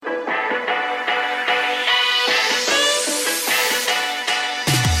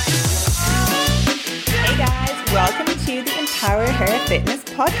Empower Her Fitness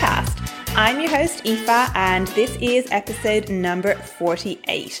podcast. I'm your host, Aoife, and this is episode number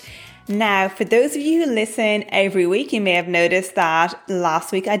 48. Now, for those of you who listen every week, you may have noticed that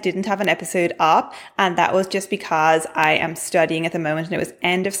last week I didn't have an episode up, and that was just because I am studying at the moment and it was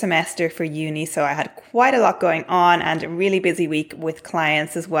end of semester for uni, so I had quite a lot going on and a really busy week with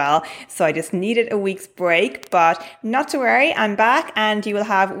clients as well. So I just needed a week's break, but not to worry, I'm back and you will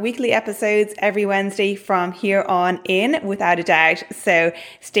have weekly episodes every Wednesday from here on in, without a doubt. So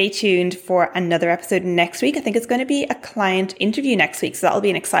stay tuned for another episode next week. I think it's going to be a client interview next week, so that'll be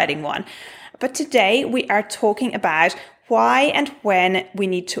an exciting one. But today we are talking about why and when we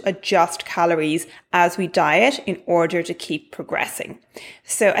need to adjust calories as we diet in order to keep progressing.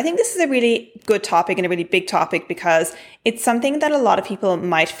 So I think this is a really good topic and a really big topic because it's something that a lot of people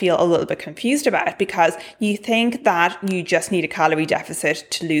might feel a little bit confused about, because you think that you just need a calorie deficit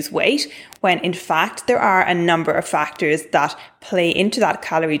to lose weight, when in fact there are a number of factors that play into that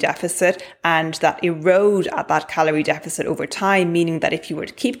calorie deficit and that erode at that calorie deficit over time, meaning that if you were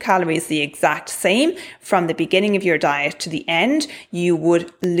to keep calories the exact same from the beginning of your diet to the end, you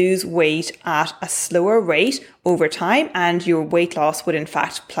would lose weight at a slower rate over time, and your weight loss would in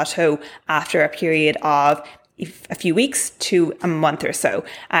fact plateau after a period of a few weeks to a month or so.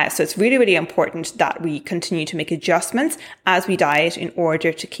 So it's really, really important that we continue to make adjustments as we diet in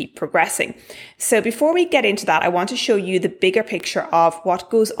order to keep progressing. So before we get into that, I want to show you the bigger picture of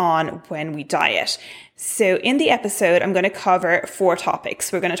what goes on when we diet. So in the episode, I'm going to cover 4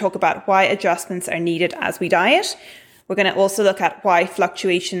 topics. We're going to talk about why adjustments are needed as we diet. We're going to also look at why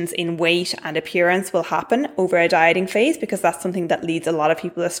fluctuations in weight and appearance will happen over a dieting phase, because that's something that leads a lot of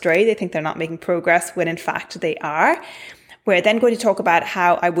people astray. They think they're not making progress when in fact they are. We're then going to talk about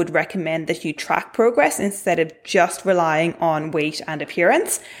how I would recommend that you track progress instead of just relying on weight and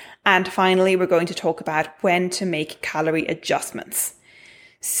appearance. And finally, we're going to talk about when to make calorie adjustments.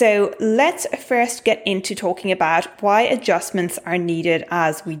 So let's first get into talking about why adjustments are needed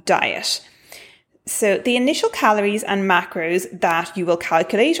as we diet. So the initial calories and macros that you will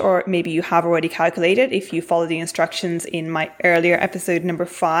calculate, or maybe you have already calculated if you follow the instructions in my earlier episode number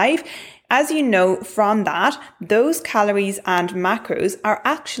 5, as you know from that, those calories and macros are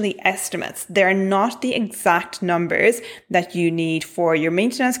actually estimates. They're not the exact numbers that you need for your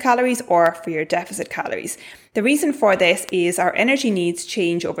maintenance calories or for your deficit calories. The reason for this is our energy needs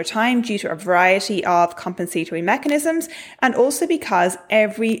change over time due to a variety of compensatory mechanisms, and also because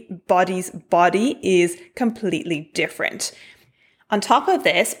everybody's body is completely different. On top of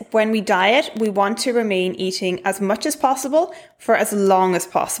this, when we diet, we want to remain eating as much as possible for as long as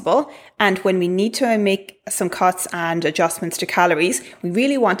possible. And when we need to make some cuts and adjustments to calories, we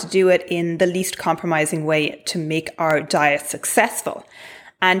really want to do it in the least compromising way to make our diet successful.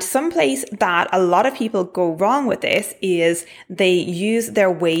 And someplace that a lot of people go wrong with this is they use their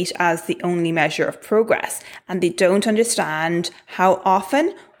weight as the only measure of progress, and they don't understand how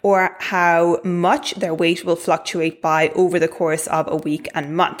often or how much their weight will fluctuate by over the course of a week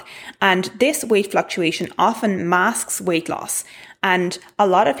and month. And this weight fluctuation often masks weight loss. And a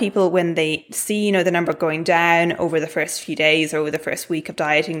lot of people, when they see, the number going down over the first few days or over the first week of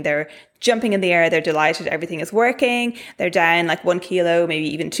dieting, they're jumping in the air. They're delighted everything is working. They're down like 1 kilo, maybe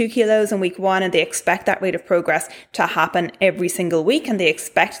even 2 kilos in week 1. And they expect that rate of progress to happen every single week. And they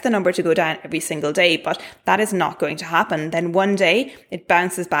expect the number to go down every single day. But that is not going to happen. Then one day it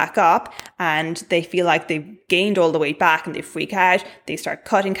bounces back up and they feel like they've gained all the weight back and they freak out. They start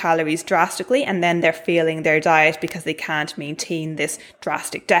cutting calories drastically, and then they're failing their diet because they can't maintain this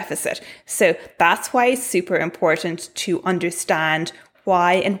drastic deficit. So that's why it's super important to understand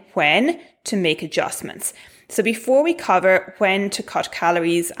why and when to make adjustments. So before we cover when to cut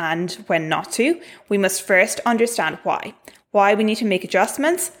calories and when not to, we must first understand why we need to make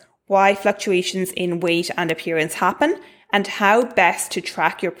adjustments, why fluctuations in weight and appearance happen, and how best to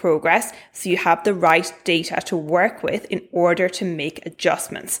track your progress so you have the right data to work with in order to make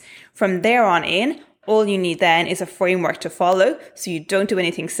adjustments. From there on in, all you need then is a framework to follow so you don't do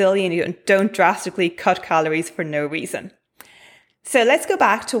anything silly and you don't drastically cut calories for no reason. So let's go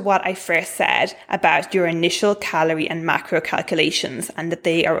back to what I first said about your initial calorie and macro calculations and that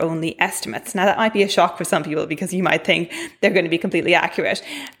they are only estimates. Now that might be a shock for some people because you might think they're going to be completely accurate.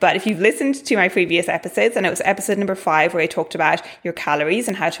 But if you've listened to my previous episodes, and it was episode number 5 where I talked about your calories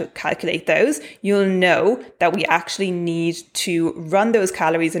and how to calculate those, you'll know that we actually need to run those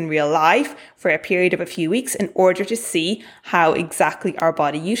calories in real life for a period of a few weeks in order to see how exactly our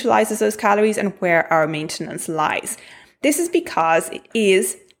body utilizes those calories and where our maintenance lies. This is because it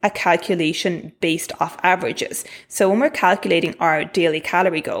is a calculation based off averages. So when we're calculating our daily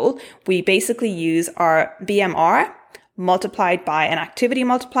calorie goal, we basically use our BMR multiplied by an activity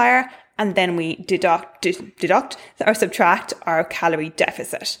multiplier, and then we deduct or subtract our calorie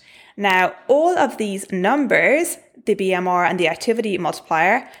deficit. Now, all of these numbers, the BMR and the activity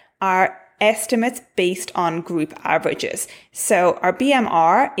multiplier, are estimates based on group averages. So our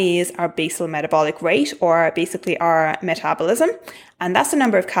BMR is our basal metabolic rate, or basically our metabolism. And that's the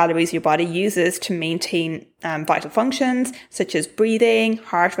number of calories your body uses to maintain vital functions such as breathing,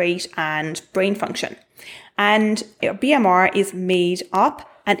 heart rate, and brain function. And our BMR is made up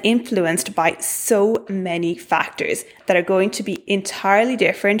and influenced by so many factors that are going to be entirely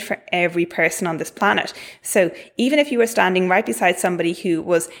different for every person on this planet. So even if you were standing right beside somebody who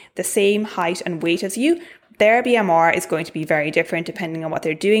was the same height and weight as you, their BMR is going to be very different depending on what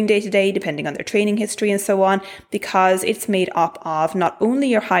they're doing day to day, depending on their training history and so on, because it's made up of not only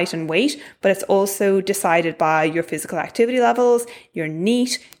your height and weight, but it's also decided by your physical activity levels, your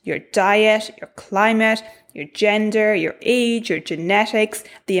NEAT, your diet, your climate, your gender, your age, your genetics,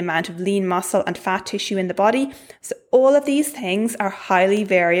 the amount of lean muscle and fat tissue in the body. So all of these things are highly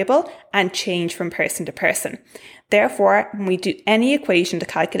variable and change from person to person. Therefore, when we do any equation to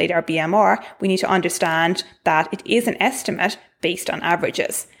calculate our BMR, we need to understand that it is an estimate based on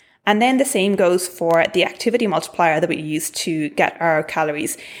averages. And then the same goes for the activity multiplier that we use to get our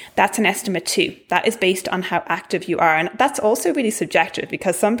calories. That's an estimate too. That is based on how active you are. And that's also really subjective,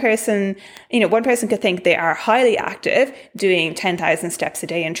 because one person could think they are highly active doing 10,000 steps a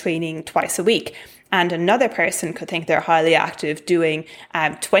day and training twice a week. And another person could think they're highly active doing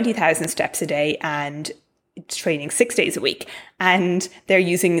 20,000 steps a day and training 6 days a week, and they're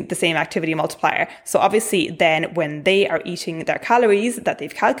using the same activity multiplier. So obviously then when they are eating their calories that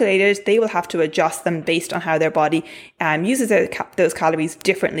they've calculated, they will have to adjust them based on how their body uses those calories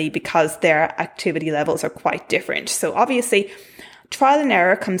differently, because their activity levels are quite different. So obviously trial and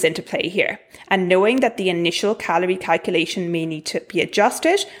error comes into play here, and knowing that the initial calorie calculation may need to be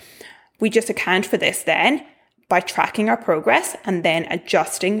adjusted, we just account for this then by tracking our progress and then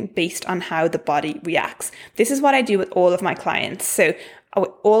adjusting based on how the body reacts. This is what I do with all of my clients. So I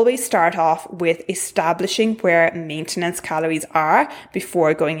would always start off with establishing where maintenance calories are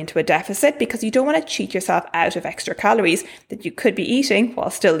before going into a deficit, because you don't want to cheat yourself out of extra calories that you could be eating while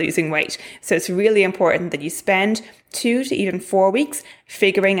still losing weight. So it's really important that you spend 2 to even 4 weeks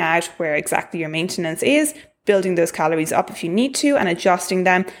figuring out where exactly your maintenance is, building those calories up if you need to, and adjusting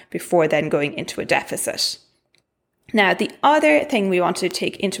them before then going into a deficit. Now, the other thing we want to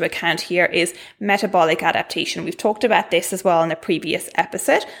take into account here is metabolic adaptation. We've talked about this as well in a previous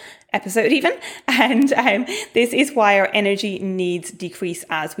episode even, and this is why our energy needs decrease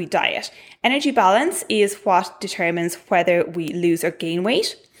as we diet. Energy balance is what determines whether we lose or gain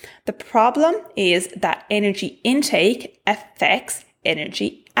weight. The problem is that energy intake affects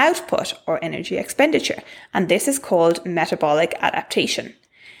energy output or energy expenditure, and this is called metabolic adaptation.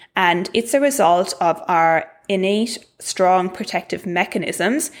 And it's a result of our innate, strong protective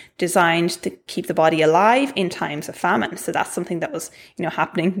mechanisms designed to keep the body alive in times of famine. So that's something that was,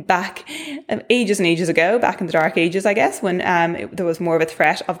 happening back ages and ages ago, back in the dark ages, I guess, when there was more of a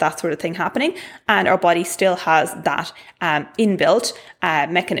threat of that sort of thing happening. And our body still has that inbuilt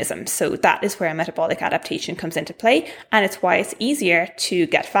mechanism. So that is where metabolic adaptation comes into play. And it's why it's easier to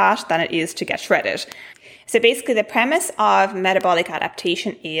get fat than it is to get shredded. So basically the premise of metabolic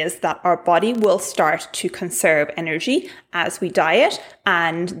adaptation is that our body will start to conserve energy as we diet,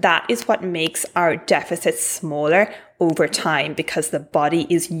 and that is what makes our deficits smaller over time, because the body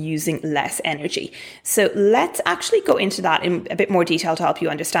is using less energy. So let's actually go into that in a bit more detail to help you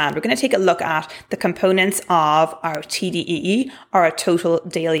understand. We're going to take a look at the components of our TDEE, or our total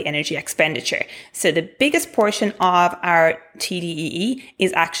daily energy expenditure. So the biggest portion of our TDEE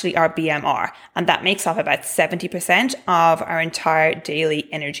is actually our BMR, and that makes up about 70% of our entire daily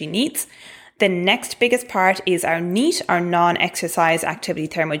energy needs. The next biggest part is our NEAT, our non-exercise activity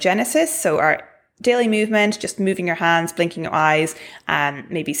thermogenesis. So our daily movement, just moving your hands, blinking your eyes,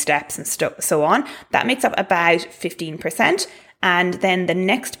 maybe steps and so on. That makes up about 15%. And then the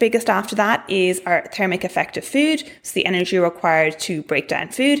next biggest after that is our thermic effect of food. So the energy required to break down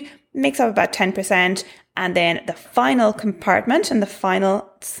food makes up about 10%. And then the final compartment and the final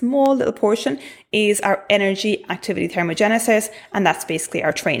small little portion is our energy activity thermogenesis. And that's basically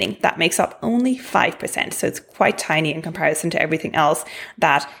our training. That makes up only 5%. So it's quite tiny in comparison to everything else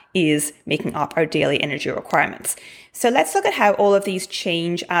that is making up our daily energy requirements. So let's look at how all of these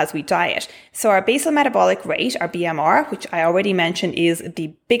change as we diet. So our basal metabolic rate, our BMR, which I already mentioned is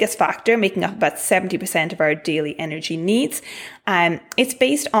the biggest factor, making up about 70% of our daily energy needs. It's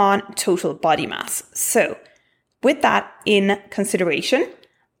based on total body mass. So with that in consideration,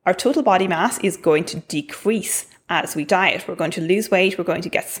 our total body mass is going to decrease as we diet. We're going to lose weight, we're going to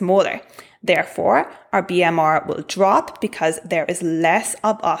get smaller. Therefore, our BMR will drop because there is less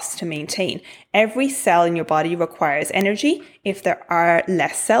of us to maintain. Every cell in your body requires energy. If there are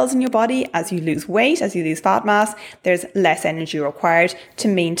less cells in your body, as you lose weight, as you lose fat mass, there's less energy required to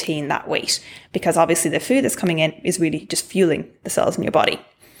maintain that weight, because obviously the food that's coming in is really just fueling the cells in your body.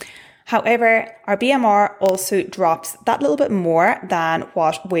 However, our BMR also drops that little bit more than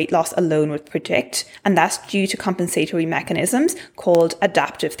what weight loss alone would predict, and that's due to compensatory mechanisms called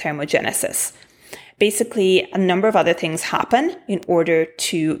adaptive thermogenesis. Basically, a number of other things happen in order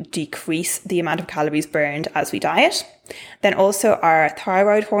to decrease the amount of calories burned as we diet. Then also our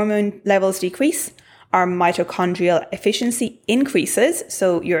thyroid hormone levels decrease. Our mitochondrial efficiency increases,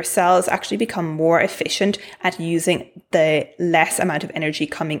 so your cells actually become more efficient at using the less amount of energy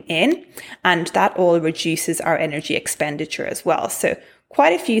coming in, and that all reduces our energy expenditure as well. So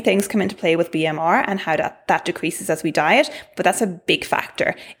quite a few things come into play with BMR and how that decreases as we diet, but that's a big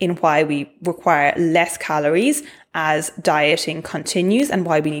factor in why we require less calories as dieting continues and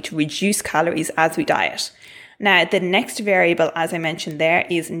why we need to reduce calories as we diet. Now, the next variable, as I mentioned there,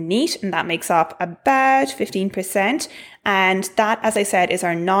 is NEAT, and that makes up about 15%. And that, as I said, is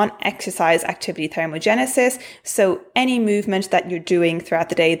our non-exercise activity thermogenesis. So any movement that you're doing throughout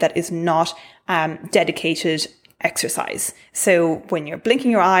the day that is not dedicated exercise. So when you're blinking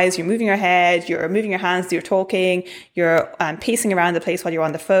your eyes, you're moving your head, you're moving your hands, you're talking, you're pacing around the place while you're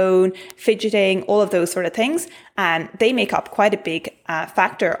on the phone, fidgeting, all of those sort of things. And they make up quite a big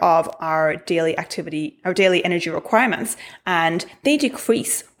factor of our daily activity, our daily energy requirements, and they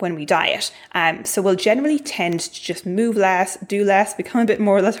decrease when we diet. So we'll generally tend to just move less, do less, become a bit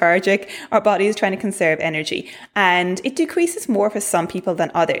more lethargic. Our body is trying to conserve energy, and it decreases more for some people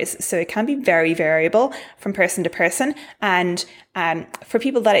than others. So it can be very variable from person to person. And for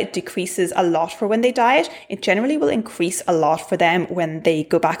people that it decreases a lot for when they diet, it generally will increase a lot for them when they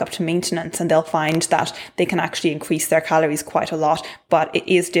go back up to maintenance, and they'll find that they can actually increase their calories quite a lot. But it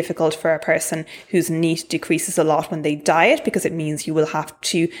is difficult for a person whose NEAT decreases a lot when they diet, because it means you will have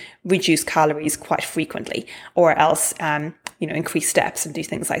to reduce calories quite frequently, or else, increase steps and do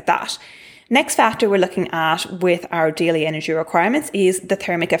things like that. Next factor we're looking at with our daily energy requirements is the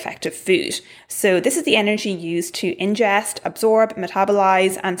thermic effect of food. So this is the energy used to ingest, absorb,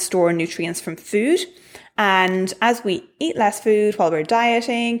 metabolize, and store nutrients from food. And as we eat less food while we're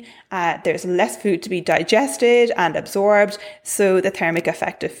dieting, there's less food to be digested and absorbed. So the thermic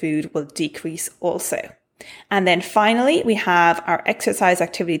effect of food will decrease also. And then finally, we have our exercise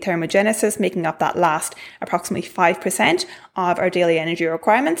activity thermogenesis, making up that last approximately 5% of our daily energy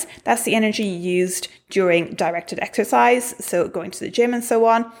requirements. That's the energy used during directed exercise, so going to the gym and so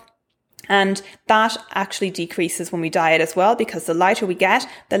on. And that actually decreases when we diet as well, because the lighter we get,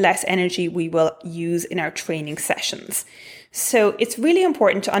 the less energy we will use in our training sessions. So it's really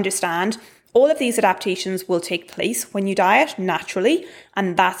important to understand all of these adaptations will take place when you diet naturally,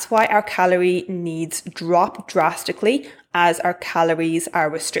 and that's why our calorie needs drop drastically as our calories are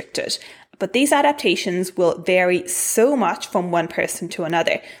restricted. But these adaptations will vary so much from one person to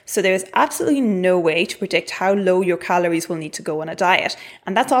another. So there's absolutely no way to predict how low your calories will need to go on a diet.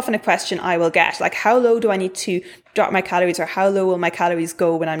 And that's often a question I will get, like, how low do I need to drop my calories, or how low will my calories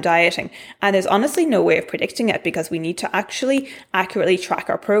go when I'm dieting? And there's honestly no way of predicting it, because we need to actually accurately track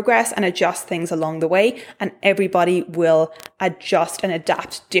our progress and adjust things along the way. And everybody will adjust and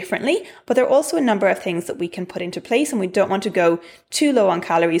adapt differently. But there are also a number of things that we can put into place, and we don't want to go too low on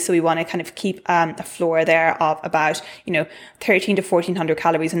calories. So we want to kind of keep a floor there of about, 13 to 1400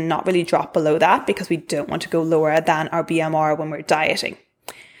 calories and not really drop below that, because we don't want to go lower than our BMR when we're dieting.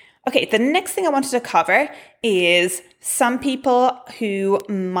 Okay, the next thing I wanted to cover is some people who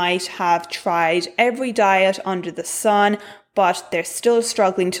might have tried every diet under the sun, but they're still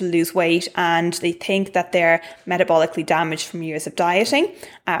struggling to lose weight, and they think that they're metabolically damaged from years of dieting,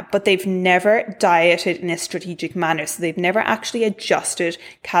 but they've never dieted in a strategic manner. So they've never actually adjusted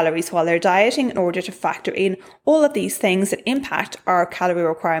calories while they're dieting in order to factor in all of these things that impact our calorie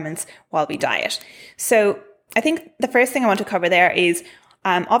requirements while we diet. So I think the first thing I want to cover there is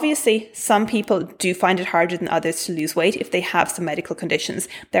obviously, some people do find it harder than others to lose weight if they have some medical conditions.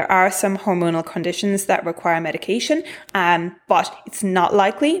 There are some hormonal conditions that require medication, but it's not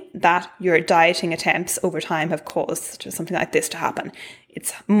likely that your dieting attempts over time have caused something like this to happen.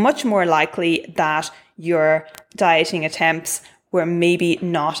 It's much more likely that your dieting attempts were maybe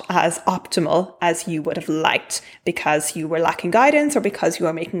not as optimal as you would have liked, because you were lacking guidance, or because you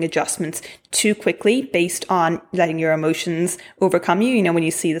are making adjustments too quickly based on letting your emotions overcome you, when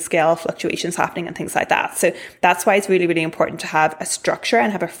you see the scale fluctuations happening and things like that. So that's why it's really, really important to have a structure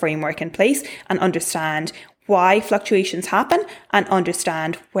and have a framework in place and understand why fluctuations happen and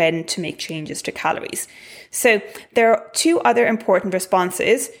understand when to make changes to calories. So there are two other important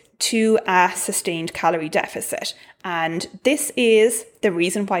responses to a sustained calorie deficit. And this is the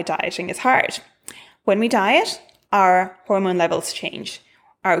reason why dieting is hard. When we diet, our hormone levels change.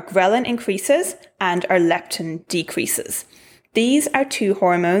 Our ghrelin increases and our leptin decreases. These are two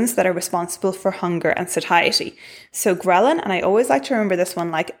hormones that are responsible for hunger and satiety. So ghrelin, and I always like to remember this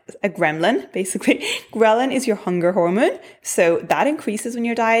one like a gremlin, basically. Ghrelin is your hunger hormone. So that increases when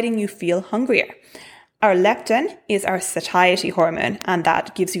you're dieting, you feel hungrier. Our leptin is our satiety hormone, and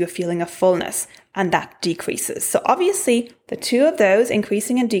that gives you a feeling of fullness, and that decreases. So obviously, the two of those,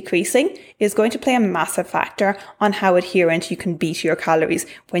 increasing and decreasing, is going to play a massive factor on how adherent you can be to your calories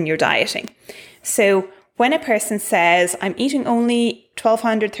when you're dieting. So when a person says, I'm eating only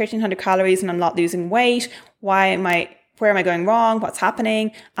 1,200, 1,300 calories and I'm not losing weight, where am I going wrong? What's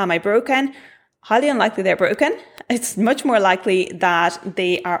happening? Am I broken? Highly unlikely they're broken. It's much more likely that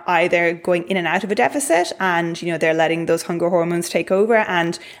they are either going in and out of a deficit and, they're letting those hunger hormones take over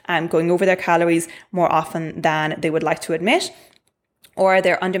and going over their calories more often than they would like to admit, or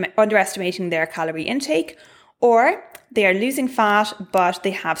they're underestimating their calorie intake, or they are losing fat, but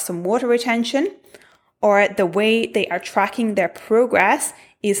they have some water retention, or the way they are tracking their progress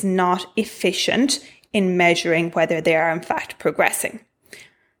is not efficient in measuring whether they are in fact progressing.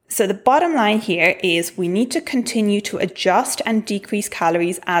 So the bottom line here is we need to continue to adjust and decrease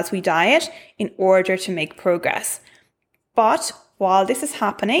calories as we diet in order to make progress. But while this is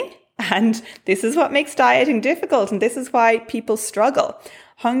happening, and this is what makes dieting difficult, and this is why people struggle,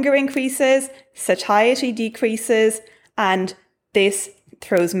 hunger increases, satiety decreases, and this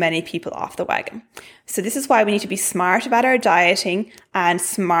throws many people off the wagon. So this is why we need to be smart about our dieting and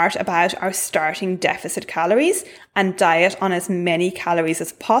smart about our starting deficit calories and diet on as many calories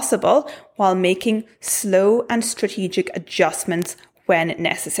as possible while making slow and strategic adjustments when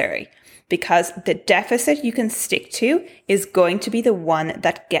necessary. Because the deficit you can stick to is going to be the one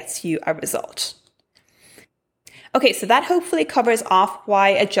that gets you a result. Okay, so that hopefully covers off why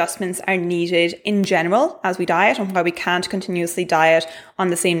adjustments are needed in general as we diet and why we can't continuously diet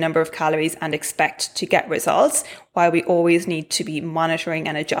on the same number of calories and expect to get results, why we always need to be monitoring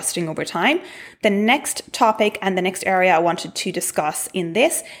and adjusting over time. The next topic and the next area I wanted to discuss in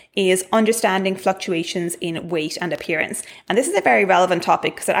this is understanding fluctuations in weight and appearance. And this is a very relevant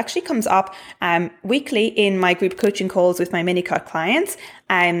topic because it actually comes up weekly in my group coaching calls with my mini-cut clients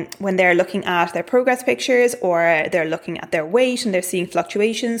when they're looking at their progress pictures or they're looking at their weight and they're seeing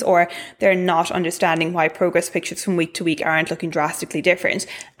fluctuations or they're not understanding why progress pictures from week to week aren't looking drastically different.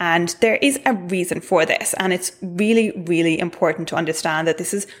 And there is a reason for this. And it's really, really important to understand that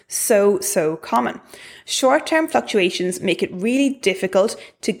this is so common. Short-term fluctuations make it really difficult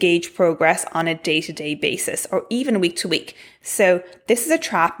to gauge progress on a day-to-day basis or even week to week. So this is a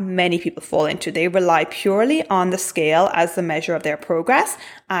trap many people fall into. They rely purely on the scale as the measure of their progress,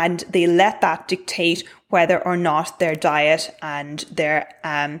 and they let that dictate whether or not their diet and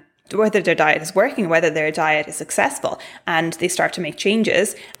whether their diet is working, whether their diet is successful, and they start to make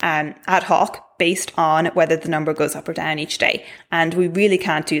changes ad hoc based on whether the number goes up or down each day. And we really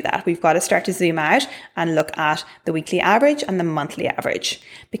can't do that. We've got to start to zoom out and look at the weekly average and the monthly average,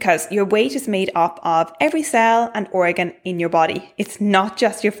 because your weight is made up of every cell and organ in your body. It's not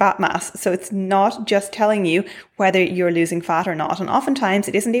just your fat mass. So it's not just telling you whether you're losing fat or not. And oftentimes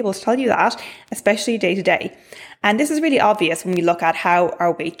it isn't able to tell you that, especially day to day. And this is really obvious when we look at how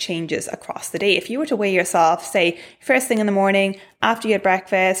our weight changes across the day. If you were to weigh yourself, say, first thing in the morning, after you had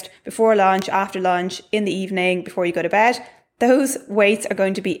breakfast, before lunch, after lunch, in the evening, before you go to bed, those weights are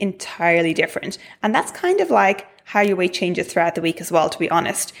going to be entirely different. And that's kind of like how your weight changes throughout the week as well, to be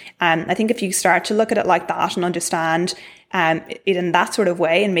honest. I think if you start to look at it like that and understand it in that sort of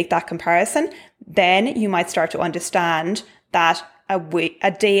way and make that comparison, then you might start to understand that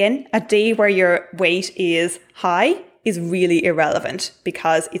a day where your weight is high is really irrelevant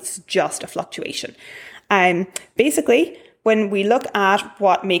because it's just a fluctuation. Basically, when we look at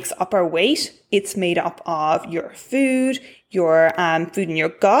what makes up our weight, it's made up of your food in your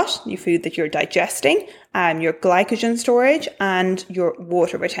gut, your food that you're digesting, your glycogen storage, and your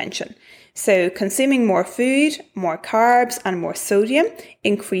water retention. So consuming more food, more carbs, and more sodium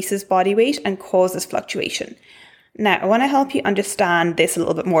increases body weight and causes fluctuation. Now, I want to help you understand this a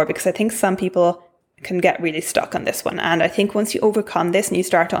little bit more because I think some people can get really stuck on this one. And I think once you overcome this and you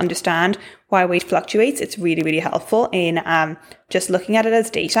start to understand why weight fluctuates, it's really, really helpful in just looking at it as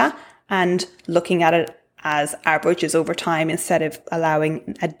data and looking at it as averages over time instead of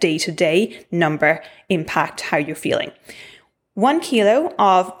allowing a day-to-day number impact how you're feeling. 1 kilo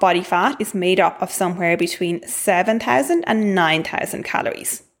of body fat is made up of somewhere between 7,000 and 9,000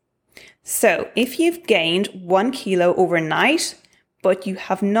 calories. So if you've gained 1 kilo overnight, but you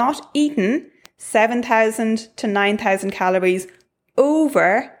have not eaten 7,000 to 9,000 calories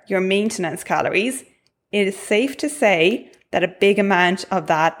over your maintenance calories, it is safe to say that a big amount of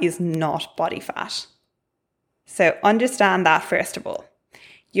that is not body fat. So understand that first of all.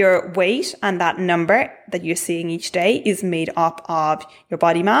 Your weight and that number that you're seeing each day is made up of your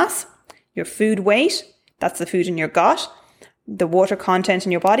body mass, your food weight, that's the food in your gut, the water content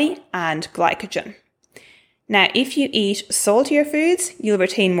in your body, and glycogen. Now, if you eat saltier foods, you'll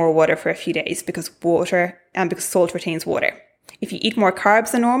retain more water for a few days because salt retains water. If you eat more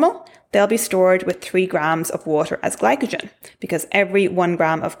carbs than normal, they'll be stored with 3 grams of water as glycogen because every 1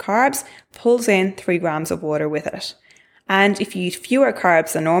 gram of carbs pulls in 3 grams of water with it. And if you eat fewer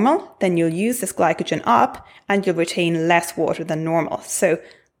carbs than normal, then you'll use this glycogen up and you'll retain less water than normal. So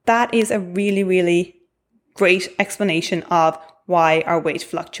that is a really, really great explanation of why our weight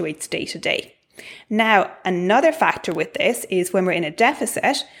fluctuates day to day. Now, another factor with this is when we're in a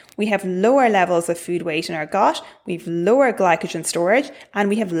deficit, we have lower levels of food weight in our gut, we have lower glycogen storage, and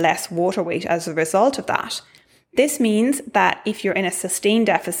we have less water weight as a result of that. This means that if you're in a sustained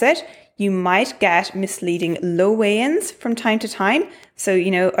deficit, you might get misleading low weigh-ins from time to time. So,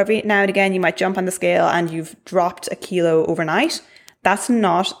 every now and again, you might jump on the scale and you've dropped a kilo overnight. That's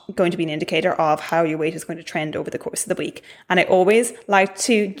not going to be an indicator of how your weight is going to trend over the course of the week. And I always like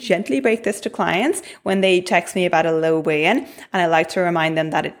to gently break this to clients when they text me about a low weigh-in. And I like to remind them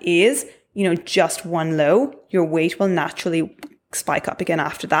that it is, just one low. Your weight will naturally spike up again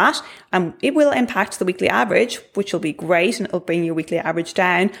after that. And it will impact the weekly average, which will be great and it'll bring your weekly average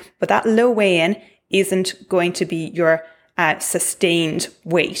down. But that low weigh-in isn't going to be your sustained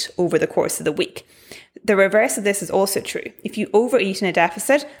weight over the course of the week. The reverse of this is also true. If you overeat in a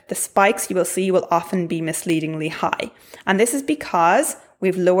deficit, the spikes you will see will often be misleadingly high. And this is because we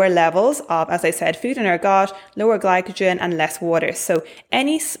have lower levels of, as I said, food in our gut, lower glycogen and less water. So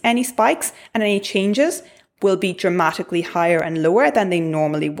any spikes and any changes will be dramatically higher and lower than they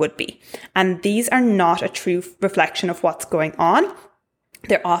normally would be. And these are not a true reflection of what's going on.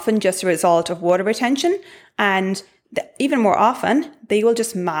 They're often just a result of water retention, and even more often, they will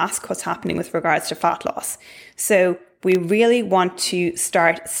just mask what's happening with regards to fat loss. So we really want to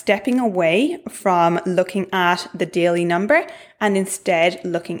start stepping away from looking at the daily number and instead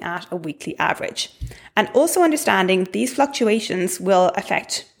looking at a weekly average. And also understanding these fluctuations will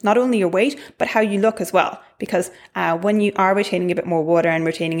affect not only your weight, but how you look as well. Because when you are retaining a bit more water and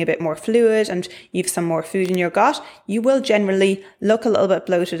retaining a bit more fluid and you have some more food in your gut, you will generally look a little bit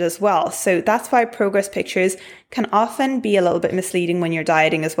bloated as well. So that's why progress pictures can often be a little bit misleading when you're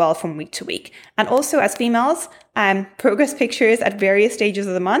dieting as well from week to week. And also as females, progress pictures at various stages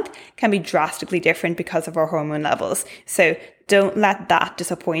of the month can be drastically different because of our hormone levels. So don't let that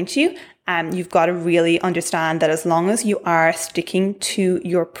disappoint you. You've got to really understand that as long as you are sticking to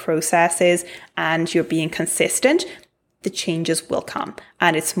your processes and you're being consistent, the changes will come.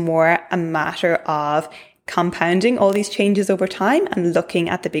 And it's more a matter of compounding all these changes over time and looking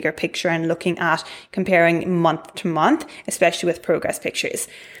at the bigger picture and looking at comparing month to month, especially with progress pictures.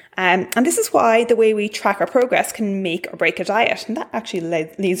 And this is why the way we track our progress can make or break a diet. And that actually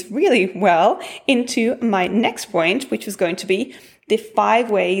leads really well into my next point, which was going to be the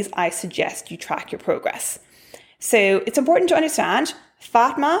 5 ways I suggest you track your progress. So it's important to understand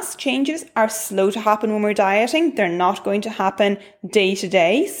fat mass changes are slow to happen when we're dieting. They're not going to happen day to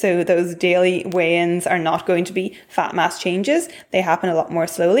day. So those daily weigh-ins are not going to be fat mass changes. They happen a lot more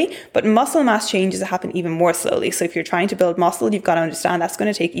slowly, but muscle mass changes happen even more slowly. So if you're trying to build muscle, you've got to understand that's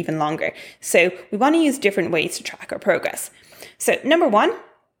going to take even longer. So we want to use different ways to track our progress. So number 1,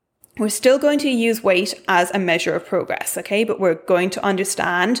 we're still going to use weight as a measure of progress, okay? But we're going to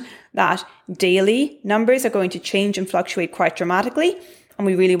understand that daily numbers are going to change and fluctuate quite dramatically. And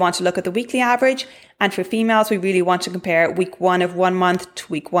we really want to look at the weekly average. And for females, we really want to compare week 1 of 1 month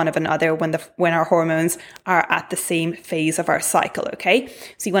to week 1 of another when our hormones are at the same phase of our cycle, okay?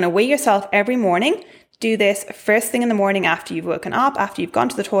 So you want to weigh yourself every morning. Do this first thing in the morning after you've woken up, after you've gone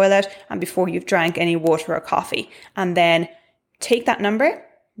to the toilet, and before you've drank any water or coffee. And then take that number,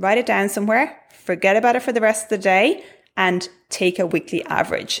 write it down somewhere, forget about it for the rest of the day, and take a weekly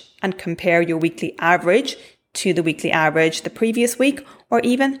average and compare your weekly average to the weekly average the previous week or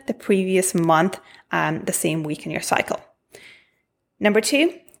even the previous month, the same week in your cycle. Number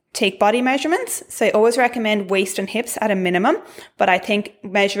 2, take body measurements. So I always recommend waist and hips at a minimum, but I think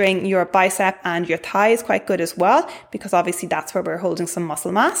measuring your bicep and your thigh is quite good as well, because obviously that's where we're holding some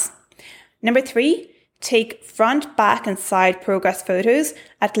muscle mass. Number 3, take front, back and side progress photos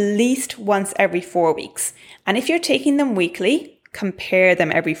at least once every 4 weeks. And if you're taking them weekly, compare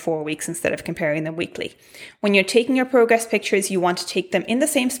them every 4 weeks instead of comparing them weekly. When you're taking your progress pictures, you want to take them in the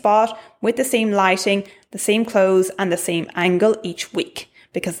same spot, with the same lighting, the same clothes and the same angle each week,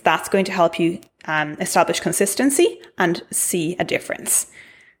 because that's going to help you establish consistency and see a difference.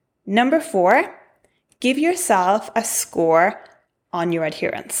 Number 4, give yourself a score on your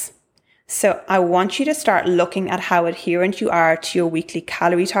adherence. So I want you to start looking at how adherent you are to your weekly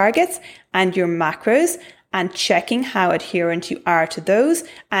calorie targets and your macros, and checking how adherent you are to those,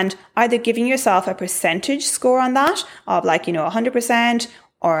 and either giving yourself a percentage score on that of 100%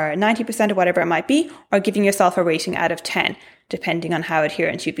 or 90% or whatever it might be, or giving yourself a rating out of 10, depending on how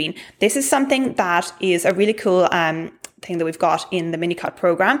adherent you've been. This is something that is a really cool thing that we've got in the Minicut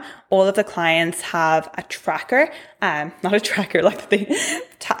program. All of the clients have a tracker, not a tracker like they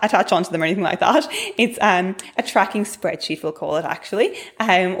attach onto them or anything like that. It's a tracking spreadsheet, we'll call it actually,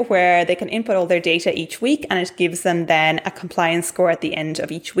 where they can input all their data each week, and it gives them then a compliance score at the end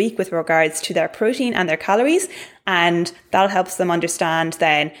of each week with regards to their protein and their calories. And that helps them understand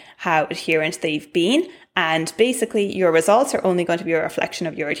then how adherent they've been. And basically your results are only going to be a reflection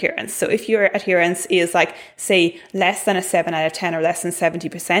of your adherence. So if your adherence is say less than a 7 out of 10 or less than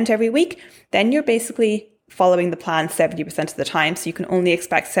 70% every week, then you're basically following the plan 70% of the time. So you can only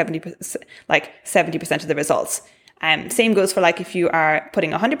expect 70% of the results. Same goes for if you are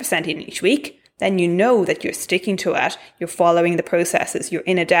putting 100% in each week, then you know that you're sticking to it, you're following the processes, you're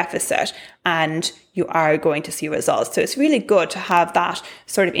in a deficit, and you are going to see results. So it's really good to have that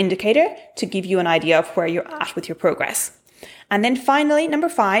sort of indicator to give you an idea of where you're at with your progress. And then finally, number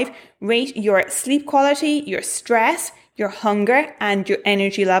 5, rate your sleep quality, your stress, your hunger and your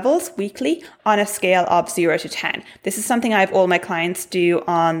energy levels weekly on a scale of 0 to 10. This is something I have all my clients do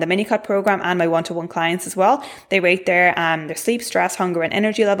on the Minicut program and my one-to-one clients as well. They rate their sleep, stress, hunger and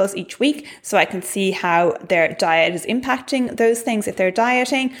energy levels each week, so I can see how their diet is impacting those things if they're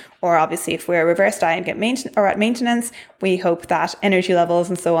dieting, or obviously if we're reverse diet and at maintenance, we hope that energy levels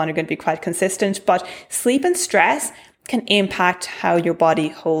and so on are going to be quite consistent. But sleep and stress can impact how your body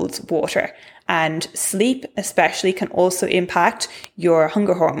holds water. And sleep especially can also impact your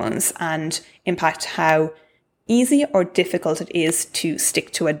hunger hormones and impact how easy or difficult it is to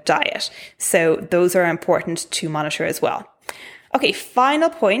stick to a diet. So those are important to monitor as well. Okay, final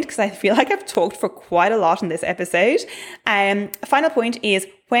point, because I feel like I've talked for quite a lot in this episode. Final point is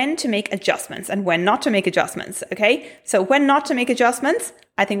when to make adjustments and when not to make adjustments. Okay, so when not to make adjustments,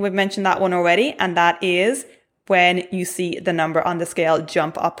 I think we've mentioned that one already, and that is when you see the number on the scale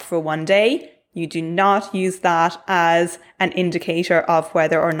jump up for one day. You do not use that as an indicator of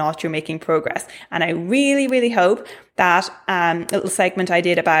whether or not you're making progress. And I really, really hope that little segment I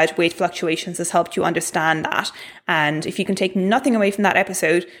did about weight fluctuations has helped you understand that. And if you can take nothing away from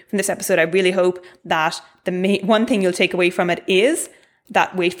this episode, I really hope that the one thing you'll take away from it is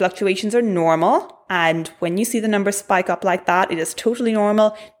that weight fluctuations are normal. And when you see the numbers spike up like that, it is totally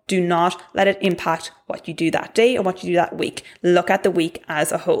normal. Do not let it impact what you do that day or what you do that week. Look at the week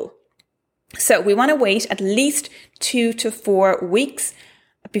as a whole. So we want to wait at least 2 to 4 weeks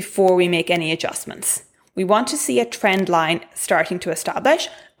before we make any adjustments. We want to see a trend line starting to establish.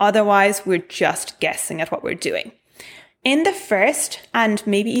 Otherwise, we're just guessing at what we're doing. In the first and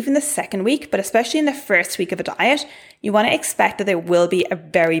maybe even the second week, but especially in the first week of a diet, you want to expect that there will be a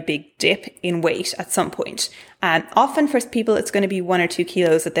very big dip in weight at some point. And often for people, it's going to be 1 or 2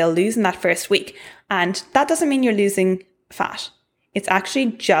 kilos that they'll lose in that first week. And that doesn't mean you're losing fat. It's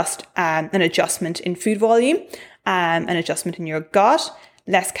actually just an adjustment in food volume, an adjustment in your gut.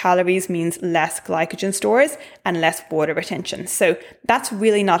 Less calories means less glycogen stores and less water retention. So that's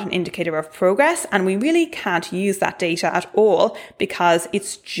really not an indicator of progress. And we really can't use that data at all because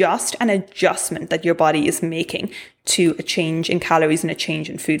it's just an adjustment that your body is making to a change in calories and a change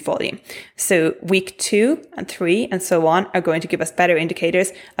in food volume. So week 2 and 3 and so on are going to give us better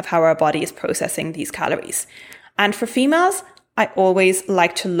indicators of how our body is processing these calories. And for females, I always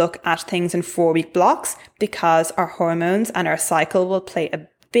like to look at things in 4-week blocks because our hormones and our cycle will play a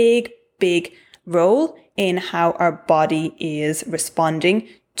big, big role in how our body is responding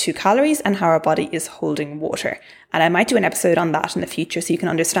to calories and how our body is holding water. And I might do an episode on that in the future so you can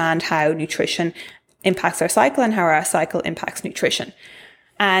understand how nutrition impacts our cycle and how our cycle impacts nutrition.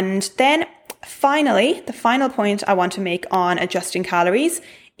 And then finally, the final point I want to make on adjusting calories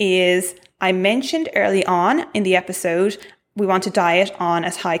is I mentioned early on in the episode we want to diet on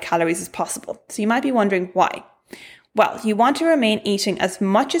as high calories as possible. So you might be wondering why. Well, you want to remain eating as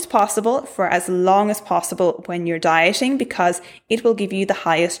much as possible for as long as possible when you're dieting because it will give you the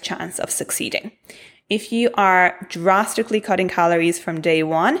highest chance of succeeding. If you are drastically cutting calories from day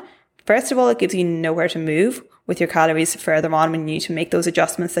one, first of all, it gives you nowhere to move with your calories further on when you need to make those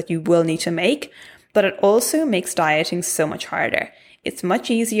adjustments that you will need to make. But it also makes dieting so much harder. It's much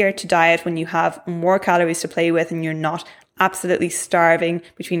easier to diet when you have more calories to play with and you're not absolutely starving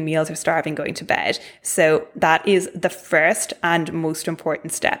between meals or starving going to bed. So that is the first and most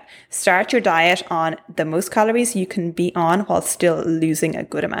important step. Start your diet on the most calories you can be on while still losing a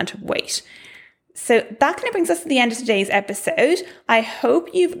good amount of weight. So that kind of brings us to the end of today's episode. I hope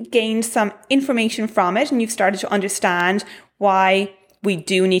you've gained some information from it and you've started to understand why we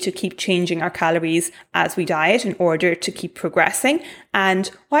do need to keep changing our calories as we diet in order to keep progressing, and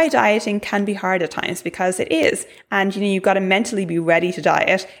why dieting can be hard at times, because it is. And you've got to mentally be ready to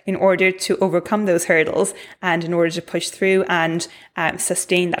diet in order to overcome those hurdles and in order to push through and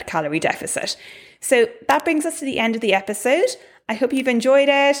sustain that calorie deficit. So that brings us to the end of the episode. I hope you've enjoyed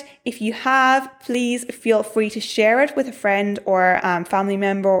it. If you have, please feel free to share it with a friend or family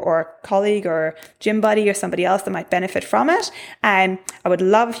member or colleague or gym buddy or somebody else that might benefit from it. I would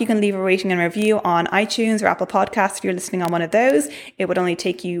love if you can leave a rating and review on iTunes or Apple Podcasts if you're listening on one of those. It would only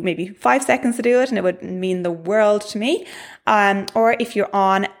take you maybe 5 seconds to do it and it would mean the world to me. Or if you're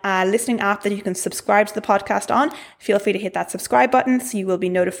on a listening app that you can subscribe to the podcast on, feel free to hit that subscribe button so you will be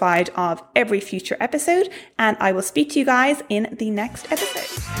notified of every future episode. And I will speak to you guys in the next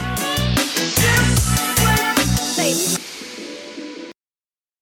episode.